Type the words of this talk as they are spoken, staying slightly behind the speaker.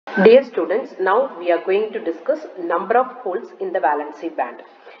Dear students, now we are going to discuss number of holes in the valency band.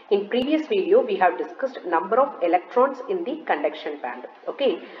 In previous video, we have discussed number of electrons in the conduction band.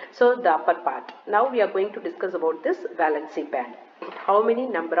 Okay, so the upper part. Now we are going to discuss about this valency band. How many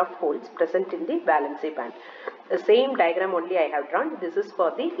number of holes present in the valency band? The same diagram only I have drawn. This is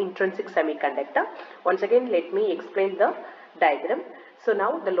for the intrinsic semiconductor. Once again, let me explain the diagram. So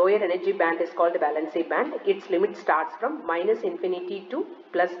now the lower energy band is called the valency band. Its limit starts from minus infinity to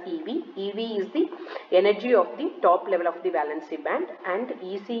plus EV. EV is the energy of the top level of the valency band and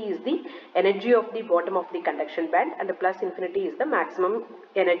EC is the energy of the bottom of the conduction band, and the plus infinity is the maximum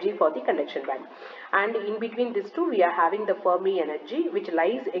energy for the conduction band. And in between these two we are having the Fermi energy, which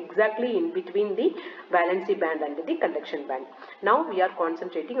lies exactly in between the valency band and the conduction band. Now we are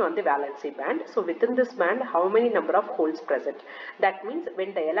concentrating on the valency band. So within this band, how many number of holes present? That means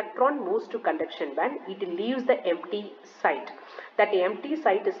when the electron moves to conduction band, it leaves the empty site. That empty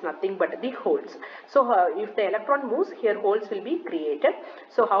site is nothing but the holes. So if the electron moves, here holes will be created.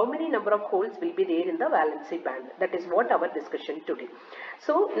 So how many number of holes will be there in the valency band? That is what our discussion today.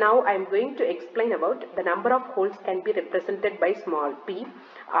 So now I am going to explain about the number of holes can be represented by small p,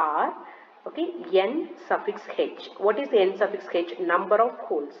 r, okay, n suffix h. What is the n suffix h? Number of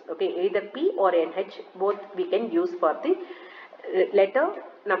holes. Okay, either p or nh, both we can use for the letter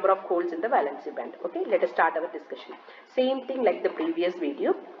number of holes in the valency band. Okay, let us start our discussion. Same thing like the previous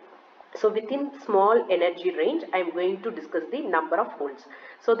video. So within small energy range, I am going to discuss the number of holes.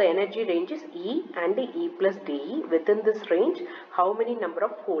 So the energy range is E and E plus DE. Within this range, how many number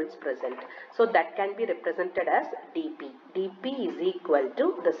of holes present? So that can be represented as dP. dP is equal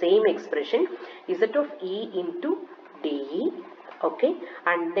to the same expression Z of E into DE. Okay,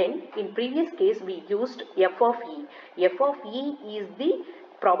 and then in previous case we used F of E. F of E is the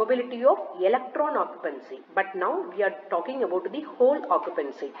probability of electron occupancy, but now we are talking about the hole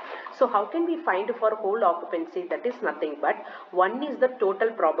occupancy. So how can we find for hole occupancy? That is nothing but 1 is the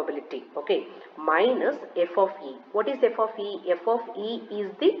total probability, okay, minus F of E. What is F of E? F of E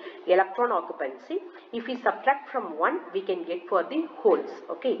is the electron occupancy. If we subtract from 1, we can get for the holes.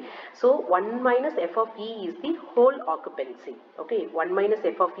 Okay, so 1 minus F of E is the hole occupancy. Okay, 1 minus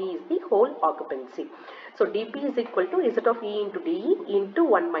F of E is the hole occupancy. So dP is equal to Z of E into dE into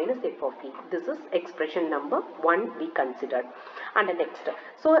 1 minus F of E. This is expression number 1 we considered. And the next,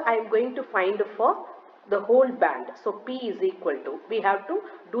 so I am going to find for the whole band. So P is equal to, we have to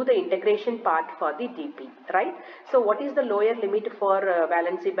do the integration part for the dP, right? So what is the lower limit for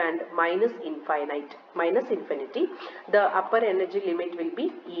valency band? Minus infinity. The upper energy limit will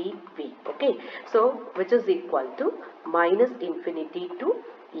be EV. Okay, so which is equal to minus infinity to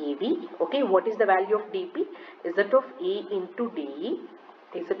EV. Okay, what is the value of dP? Z of E into dE,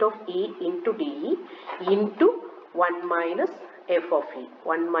 Z of E into dE into 1 minus F of E,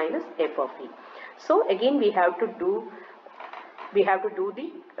 1 minus F of E. So again we have to do the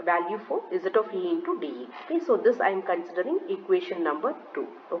value for Z of E into dE. Okay, so this I am considering equation number 2.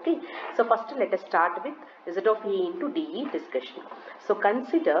 Okay, so first let us start with Z of E into dE discussion. So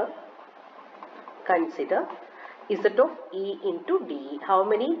consider Z of E into dE. How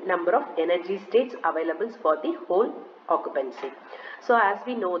many number of energy states available for the whole occupancy? So as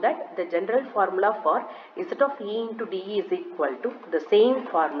we know that the general formula for Z of E into dE is equal to the same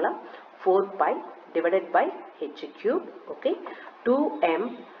formula, 4 pi divided by h cube, okay,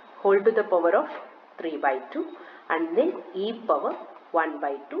 2m whole to the power of 3 by 2 and then e power 1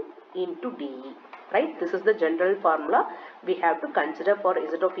 by 2 into dE. Right, this is the general formula we have to consider for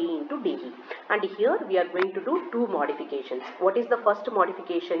Z of E into dE. And here we are going to do two modifications. What is the first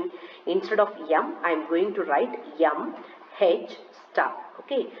modification? Instead of m, I am going to write m h star.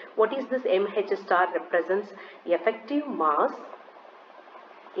 Okay, what is this m h star? Represents effective mass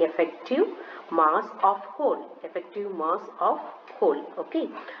of whole, okay,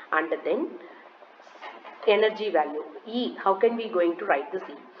 and then energy value E. How can we going to write this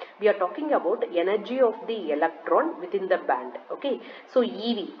E? We are talking about energy of the electron within the band. Okay, so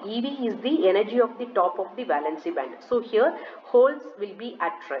EV is the energy of the top of the valency band. So here holes will be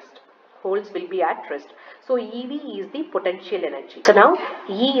at rest. So EV is the potential energy. So now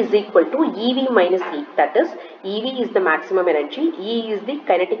E is equal to EV minus E. That is, EV is the maximum energy, E is the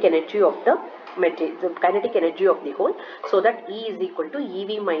kinetic energy of the material, the kinetic energy of the hole. So that E is equal to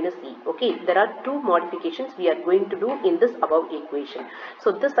EV minus E. Okay, there are two modifications we are going to do in this above equation.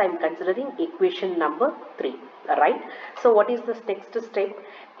 So this I am considering equation number 3. Alright. So what is this next step?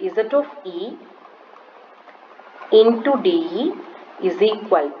 Z of E into dE is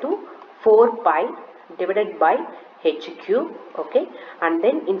equal to 4 pi divided by h cube. Okay, and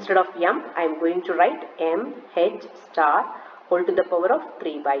then instead of m I am going to write m h star whole to the power of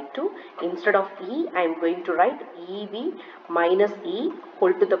 3 by 2. Instead of E, I am going to write EV minus E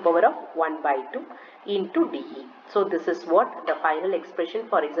whole to the power of 1 by 2 into dE. So this is what the final expression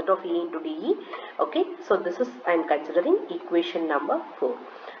for z of E into dE. Okay, so this is I am considering equation number 4.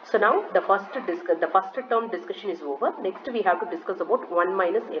 So now the first term discussion is over. Next we have to discuss about 1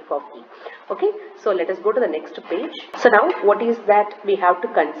 minus f of E. Okay, so let us go to the next page. So now what is that we have to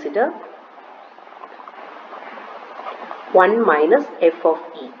consider? 1 minus f of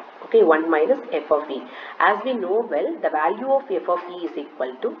E. Okay, 1 minus f of E. As we know well, the value of f of E is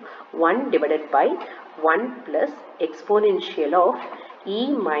equal to 1 divided by 1 plus exponential of E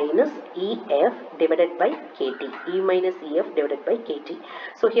minus EF divided by KT. E minus EF divided by KT.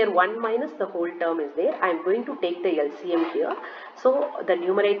 So here 1 minus the whole term is there. I am going to take the LCM here. So the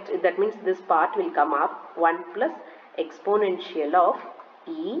numerator, that means this part will come up 1 plus exponential of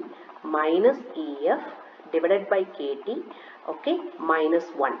E minus EF divided by KT. Okay, minus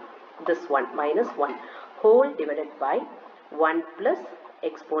 1. This one minus 1 whole divided by 1 plus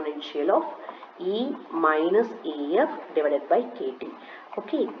exponential of E minus EF divided by KT.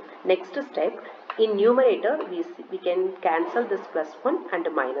 Okay, next step, in numerator we can cancel this plus 1 and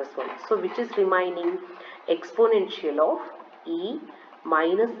minus 1. So which is remaining? Exponential of E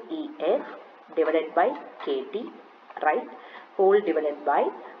minus EF divided by KT, right, whole divided by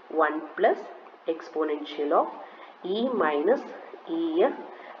 1 plus exponential of E minus EF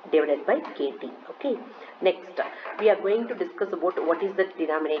divided by KT. Okay, next we are going to discuss about what is the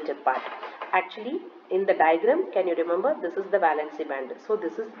denominator part. Actually, in the diagram, can you remember, this is the valency band, so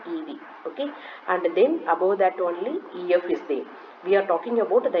this is EV. Okay, and then above that only EF is there. We are talking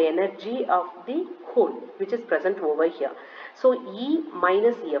about the energy of the hole which is present over here. So E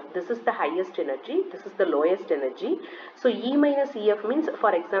minus EF, this is the highest energy, this is the lowest energy. So E minus EF means,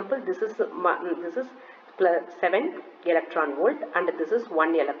 for example, this is plus 7 electron volt and this is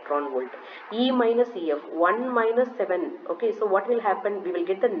 1 electron volt. E minus EF, 1 minus 7. Okay, so what will happen? We will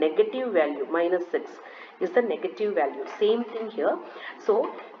get the negative value. Minus 6 is the negative value. Same thing here.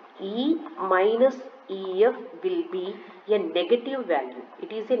 So E minus EF will be a negative value.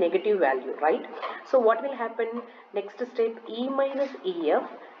 It is a negative value, right? So what will happen? Next step, E minus EF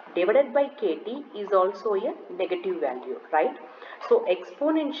divided by KT is also a negative value, right? So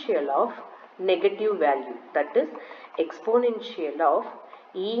exponential of negative value, that is exponential of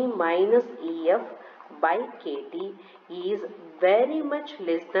E minus EF by KT is very much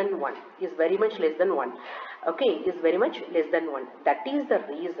less than 1. Is very much less than 1. Okay, is very much less than 1. That is the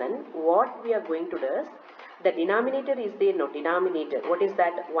reason what we are going to do is, the denominator is there, no denominator. What is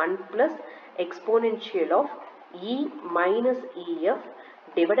that? 1 plus exponential of E minus EF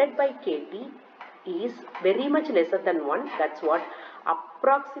divided by KT is very much lesser than 1. That's what,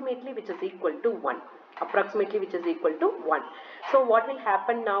 approximately, which is equal to 1. Approximately, which is equal to 1. So what will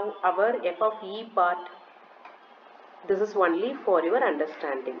happen now? Our f of E part, this is only for your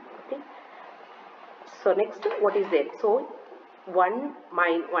understanding. Okay, so next what is there? So 1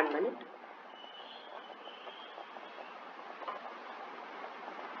 minute.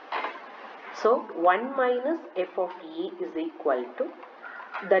 So 1 minus f of E is equal to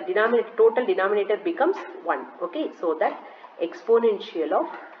the denominator, total denominator becomes 1. Okay, so that exponential of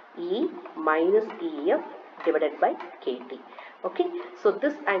E minus EF divided by KT. Okay, so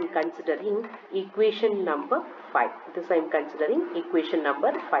this I am considering equation number 5. This I am considering equation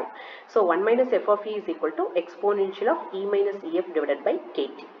number 5. So 1 minus f of E is equal to exponential of E minus EF divided by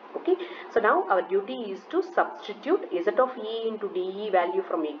KT. Okay, so now our duty is to substitute z of E into dE value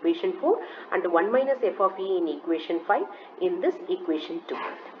from equation 4 and 1 minus f of E in equation 5 in this equation 2.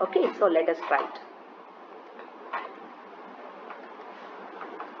 Okay, so let us try it.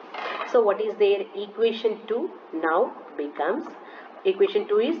 So what is there? Equation 2 now becomes, equation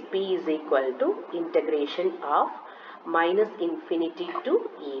 2 is P is equal to integration of minus infinity to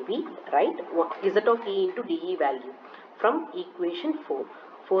EV, right? Z of E into dE value from equation 4.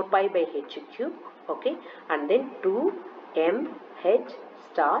 4 pi by h cube, okay, and then 2 m h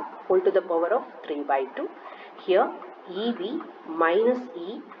star whole to the power of 3 by 2. Here EV minus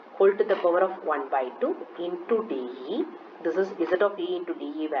E whole to the power of 1 by 2 into dE. This is z of E into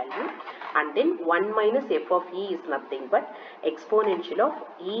dE value, and then 1 minus f of E is nothing but exponential of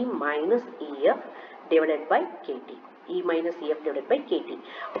E minus EF divided by KT. E minus EF divided by KT.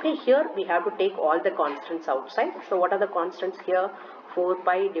 Okay, here we have to take all the constants outside. So what are the constants here? 4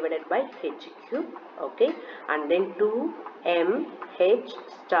 pi divided by h cube, okay, and then 2 m h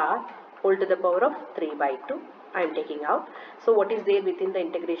star whole to the power of 3 by 2. I am taking out. So what is there within the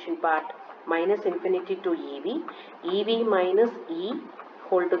integration part? Minus infinity to EV, EV minus E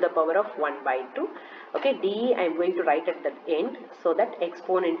whole to the power of 1 by 2, Okay, dE I am going to write at the end, so that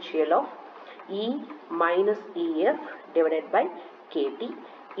exponential of E minus EF divided by KT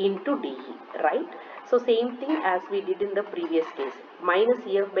into dE, right? So same thing as we did in the previous case. Minus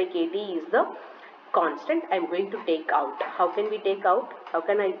EF by KT is the constant. I am going to take out. How can we take out? How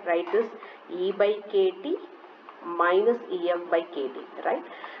can I write this? E by KT minus EF by KT, right?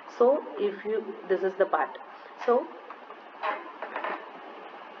 So if you, this is the part. So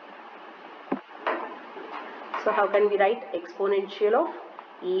how can we write exponential of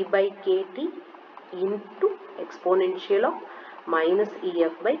E by KT into exponential of minus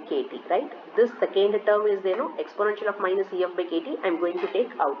EF by KT, right? This second term is there, no? Exponential of minus EF by KT I am going to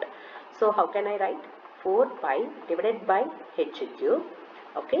take out. So how can I write? 4 pi divided by h cube,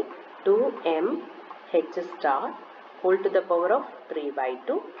 okay, 2m h star whole to the power of 3 by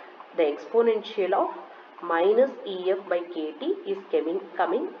 2. The exponential of minus EF by KT is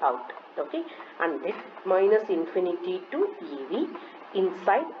coming out, okay, and then minus infinity to EV,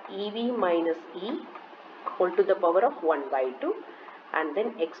 inside EV minus E whole to the power of 1 by 2, and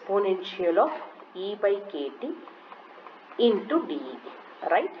then exponential of E by KT into dE,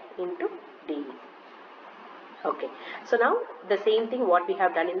 right, into dE. Okay, so now the same thing what we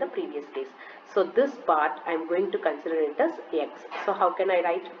have done in the previous case. So this part I am going to consider it as x. So how can I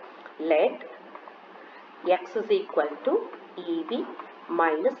write? Let x is equal to EV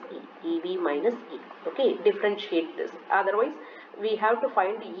minus E, EV minus E. Okay, differentiate this. Otherwise, we have to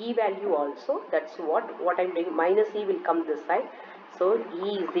find E value also. That's what I'm doing. Minus E will come this side. So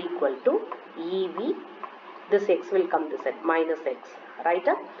E is equal to EV. This x will come this side, minus x, right?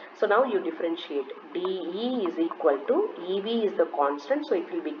 So now you differentiate. dE is equal to EV is the constant, so it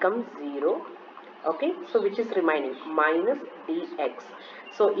will become 0. Okay, so which is remaining? Minus dx.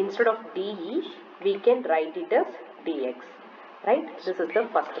 So instead of dE, we can write it as dx, right? This is the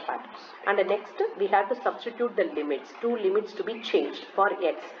first part. And the next, we have to substitute the limits, two limits to be changed for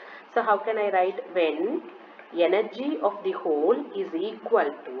x. So how can I write? When energy of the whole is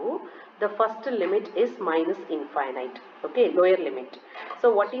equal to, the first limit is minus infinite, okay, lower limit.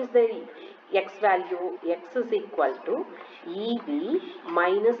 So what is the x value? X is equal to EV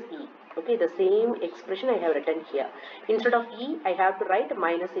minus E. Okay, the same expression I have written here. Instead of E, I have to write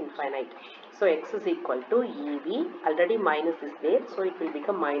minus infinite. So x is equal to EV, already minus is there, so it will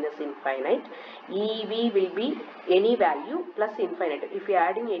become minus infinite. EV will be any value plus infinite. If you are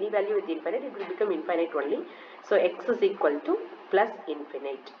adding any value with infinite, it will become infinite only. So x is equal to plus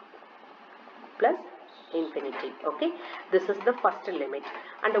infinite. Plus infinity. Okay, this is the first limit.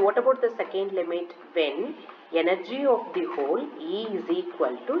 And what about the second limit? When energy of the whole E is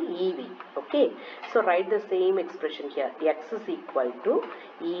equal to EV. Okay, so write the same expression here. X is equal to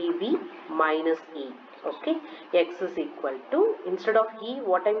EV minus E. Okay, x is equal to, instead of E,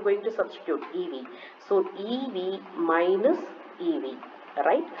 what I'm going to substitute? EV. So EV minus EV,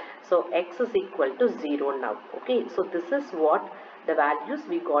 right? So x is equal to 0 now. Okay, so this is what the values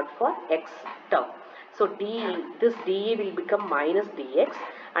we got for x term. So this dE will become minus dx,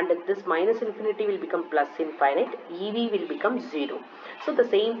 and this minus infinity will become plus infinite. EV will become 0. So the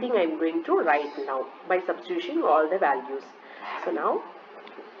same thing I am going to write now by substituting all the values. So now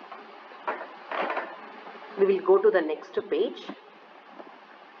we will go to the next page.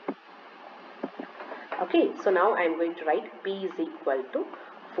 Okay, so now I am going to write P is equal to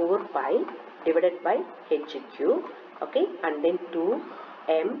 4 pi divided by h cube, okay, and then 2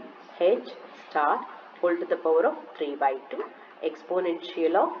 m h star whole to the power of 3 by 2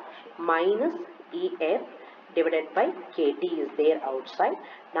 exponential of minus EF divided by KT is there outside.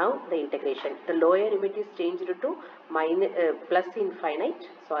 Now the integration. The lower limit is changed to minus, plus infinite,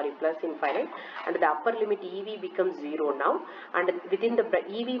 and the upper limit EV becomes 0 now, and within the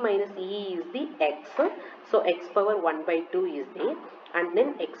EV minus E is the x, so x power 1 by 2 is there, and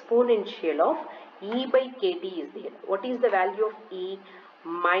then exponential of E by KT is there. What is the value of E?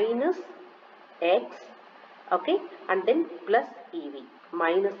 Minus x, okay, and then plus EV,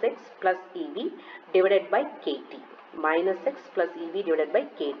 minus x plus EV divided by KT, minus x plus EV divided by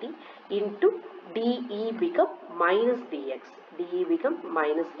KT into dE become minus dx, dE become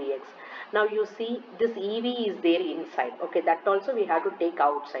minus dx. Now you see this EV is there inside, okay, that also we have to take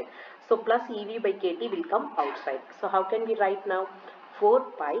outside. So plus EV by KT will come outside. So how can we write now? 4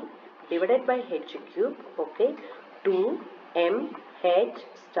 pi divided by h cube, okay, 2 m h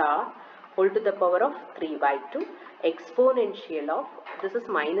star whole to the power of 3 by 2 exponential of, this is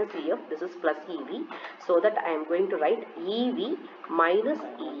minus EF, this is plus EV, so that I am going to write EV minus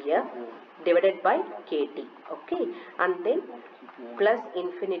EF divided by KT, okay, and then plus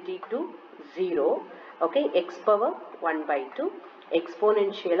infinity to 0, okay, x power 1 by 2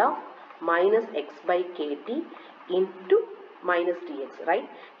 exponential of minus x by kt into minus dx, right?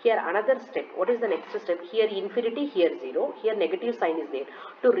 Here another step. What is the next step? Here infinity, here 0, here negative sign is there.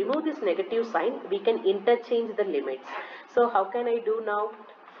 To remove this negative sign, we can interchange the limits. So how can I do now?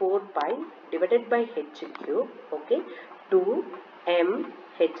 4 pi divided by h cube, okay, 2 m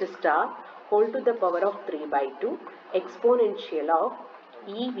h star whole to the power of 3 by 2 exponential of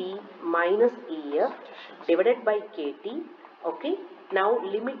ev minus ef divided by kt, okay. Now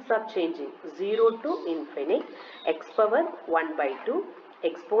limits are changing, 0 to infinite, x power 1 by 2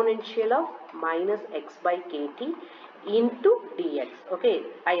 exponential of minus x by kt into dx, okay.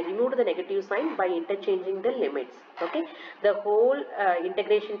 I removed the negative sign by interchanging the limits, okay. The whole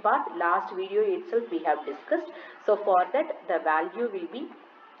integration part last video itself we have discussed. So for that the value will be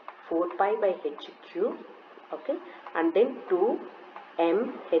 4 pi by h cube, okay, and then 2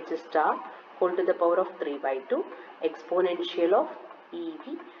 m h star whole to the power of 3 by 2 exponential of ev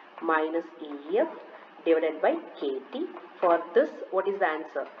minus ef divided by kt. For this, what is the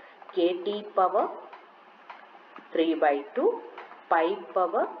answer? Kt power 3 by 2 pi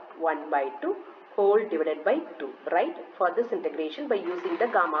power 1 by 2 whole divided by 2, right? For this integration by using the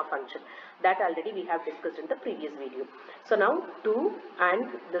gamma function, that already we have discussed in the previous video. So now 2 and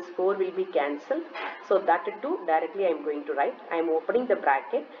this 4 will be cancelled. So that 2 directly I am going to write. I am opening the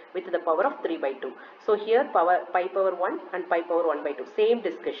bracket with the power of 3 by 2. So here pi power 1 and pi power 1 by 2. Same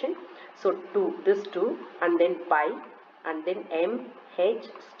discussion. So 2, this 2 and then pi and then m h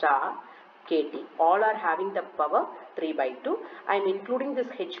star kt, all are having the power 3 by 2. I am including this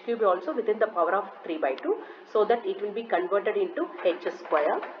h cube also within the power of 3 by 2 so that it will be converted into h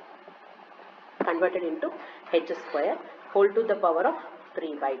square, whole to the power of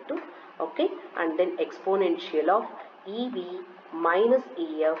 3 by 2, okay, and then exponential of ev minus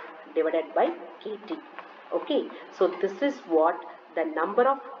ef divided by kt, okay. So this is what the number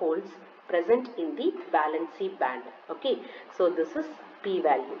of holes present in the valency band, okay. So this is p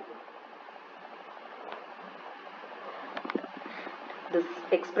value. This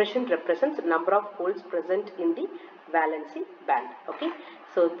expression represents number of holes present in the valency band, okay.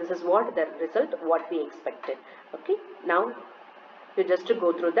 So this is what the result, what we expected, okay. Now you just to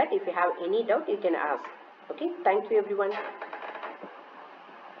go through that. If you have any doubt, you can ask, okay. Thank you everyone.